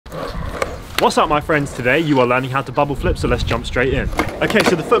What's up my friends, today you are learning how to bubble flip, so let's jump straight in. Okay,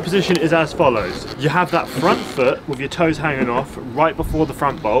 so the foot position is as follows. You have that front foot with your toes hanging off right before the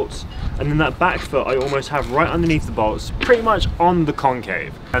front bolts, and then that back foot I almost have right underneath the bolts, pretty much on the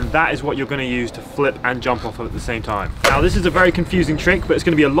concave. And that is what you're going to use to flip and jump off of at the same time. Now this is a very confusing trick, but it's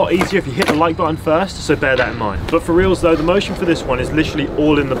going to be a lot easier if you hit the like button first, so bear that in mind. But for reals though, the motion for this one is literally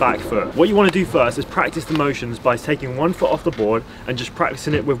all in the back foot. What you want to do first is practice the motions by taking one foot off the board and just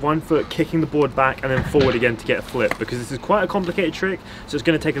practicing it with one foot kicking the board back and then forward again to get a flip, because this is quite a complicated trick, so it's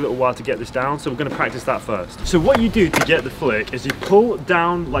going to take a little while to get this down, so we're going to practice that first. So what you do to get the flick is you pull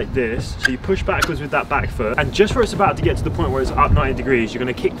down like this, so you push backwards with that back foot, and just where it's about to get to the point where it's up 90 degrees, you're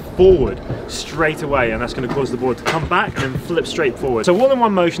going to kick forward straight away, and that's going to cause the board to come back and then flip straight forward. So all in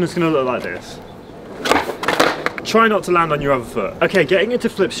one motion, it's going to look like this. Try not to land on your other foot. Okay, getting it to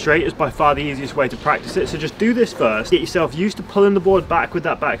flip straight is by far the easiest way to practice it, so just do this first. Get yourself used to pulling the board back with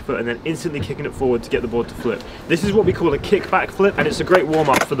that back foot and then instantly kicking it forward to get the board to flip. This is what we call a kick back flip, and it's a great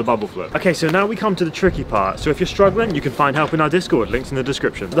warm-up for the bubble flip. Okay, so now we come to the tricky part. So if you're struggling, you can find help in our Discord, links in the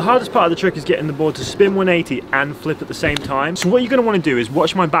description. The hardest part of the trick is getting the board to spin 180 and flip at the same time. So what you're going to want to do is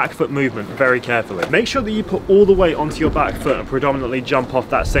watch my back foot movement very carefully. Make sure that you put all the weight onto your back foot and predominantly jump off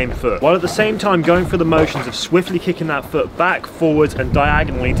that same foot, while at the same time going through the motions of swiftly kicking that foot back, forwards and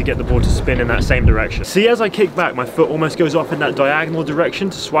diagonally to get the board to spin in that same direction. See, as I kick back, my foot almost goes off in that diagonal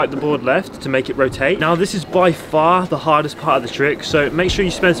direction to swipe the board left to make it rotate. Now this is by far the hardest part of the trick, so make sure you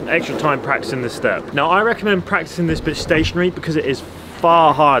spend some extra time practicing this step. Now I recommend practicing this bit stationary because it is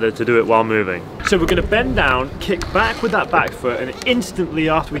far harder to do it while moving. So we're going to bend down, kick back with that back foot, and instantly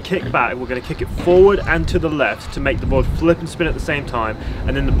after we kick back, we're going to kick it forward and to the left to make the board flip and spin at the same time,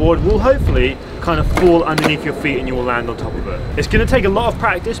 and then the board will hopefully kind of fall underneath your feet and you will land on top of it. It's going to take a lot of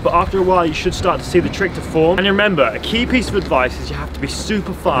practice, but after a while you should start to see the trick to form. And remember, a key piece of advice is you have to be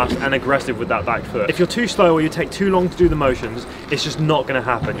super fast and aggressive with that back foot. If you're too slow or you take too long to do the motions, it's just not going to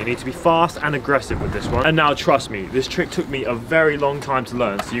happen. You need to be fast and aggressive with this one. And now trust me, this trick took me a very long time to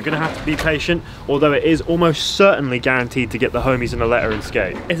learn, so you're going to have to be patient, although it is almost certainly guaranteed to get the homies in a letter and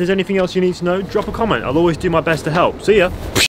skate. If there's anything else you need to know, drop a comment. I'll always do my best to help. See ya!